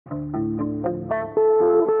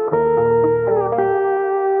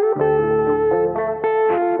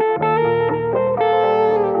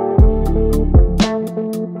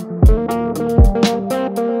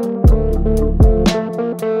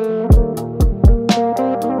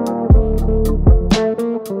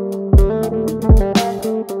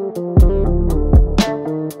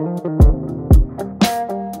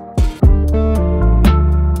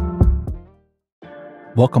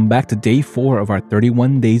Welcome back to day 4 of our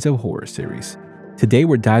 31 Days of Horror series. Today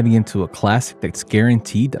we're diving into a classic that's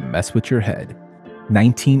guaranteed to mess with your head.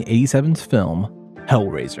 1987's film,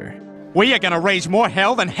 Hellraiser. We are gonna raise more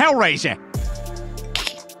hell than Hellraiser!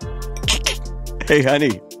 Hey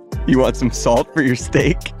honey, you want some salt for your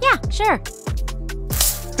steak? Yeah, sure.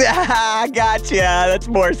 Gotcha! That's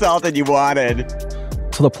more salt than you wanted.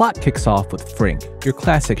 So the plot kicks off with Frank, your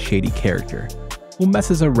classic shady character, who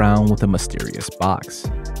messes around with a mysterious box.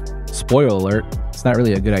 Spoiler alert, it's not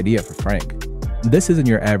really a good idea for Frank. This isn't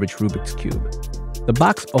your average Rubik's Cube. The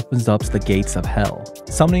box opens up the gates of hell,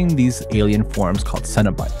 summoning these alien forms called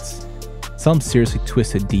Cenobites. Some seriously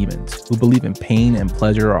twisted demons who believe in pain and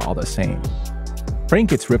pleasure are all the same.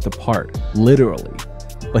 Frank gets ripped apart, literally,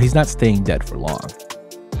 but he's not staying dead for long.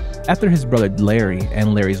 After his brother Larry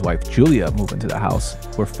and Larry's wife Julia move into the house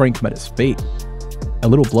where Frank met his fate, a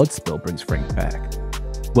little blood spill brings Frank back.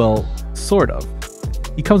 Well, sort of.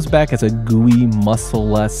 He comes back as a gooey,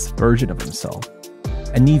 muscle-less version of himself,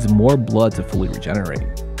 and needs more blood to fully regenerate.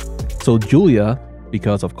 So Julia,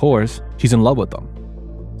 because of course, she's in love with him,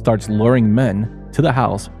 starts luring men to the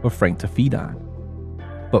house for Frank to feed on.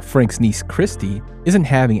 But Frank's niece Christy isn't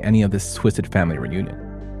having any of this twisted family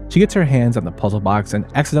reunion. She gets her hands on the puzzle box and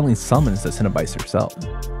accidentally summons the Cenobites herself.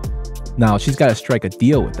 Now she's got to strike a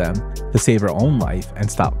deal with them to save her own life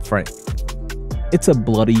and stop Frank. It's a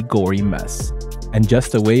bloody, gory mess, and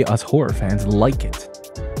just the way us horror fans like it.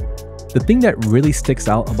 The thing that really sticks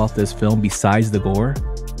out about this film besides the gore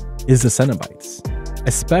is the Cenobites,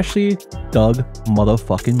 especially Doug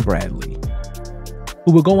motherfucking Bradley,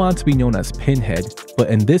 who will go on to be known as Pinhead, but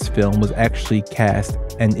in this film was actually cast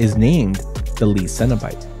and is named the lead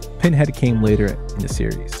Cenobite. Pinhead came later in the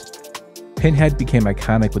series. Pinhead became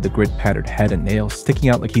iconic with the grit-patterned head and nails sticking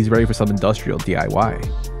out like he's ready for some industrial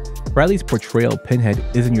DIY. Bradley's portrayal of Pinhead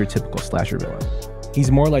isn't your typical slasher villain. He's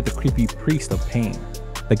more like the creepy priest of pain,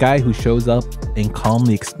 the guy who shows up and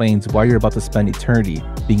calmly explains why you're about to spend eternity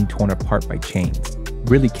being torn apart by chains,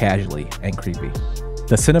 really casually and creepy.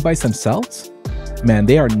 The Cenobites themselves? Man,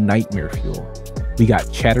 they are nightmare fuel. We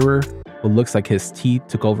got Chatterer, who looks like his teeth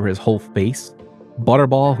took over his whole face,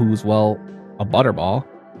 Butterball, who's, well, a butterball,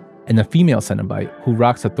 and the female Cenobite, who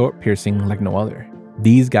rocks a throat piercing like no other.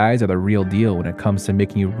 These guys are the real deal when it comes to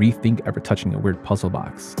making you rethink ever touching a weird puzzle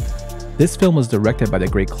box. This film was directed by the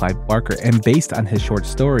great Clive Barker and based on his short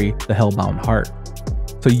story, The Hellbound Heart.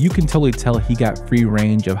 So you can totally tell he got free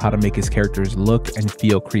range of how to make his characters look and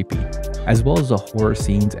feel creepy, as well as the horror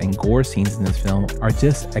scenes and gore scenes in this film are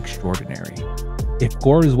just extraordinary. If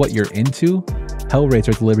gore is what you're into,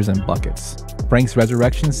 Hellraiser delivers in buckets. Frank's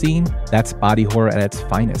resurrection scene, that's body horror at its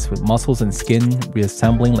finest, with muscles and skin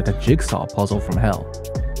reassembling like a jigsaw puzzle from hell.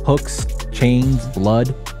 Hooks, chains,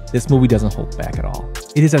 blood, this movie doesn't hold back at all.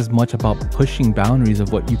 It is as much about pushing boundaries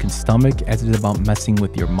of what you can stomach as it is about messing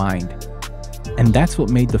with your mind. And that's what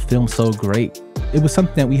made the film so great. It was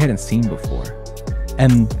something that we hadn't seen before.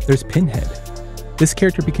 And there's Pinhead. This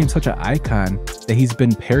character became such an icon that he's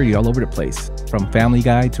been parodied all over the place, from Family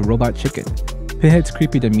Guy to Robot Chicken. Pinhead's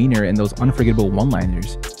creepy demeanor and those unforgettable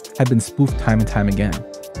one-liners have been spoofed time and time again.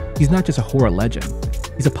 He's not just a horror legend,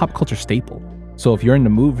 he's a pop culture staple. So if you're in the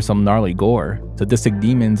mood for some gnarly gore, sadistic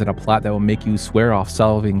demons, and a plot that will make you swear off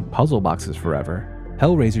solving puzzle boxes forever,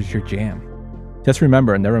 Hellraiser's your jam. Just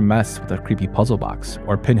remember, never mess with a creepy puzzle box,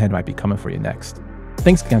 or Pinhead might be coming for you next.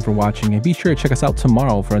 Thanks again for watching, and be sure to check us out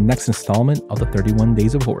tomorrow for the next installment of the 31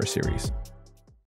 Days of Horror series.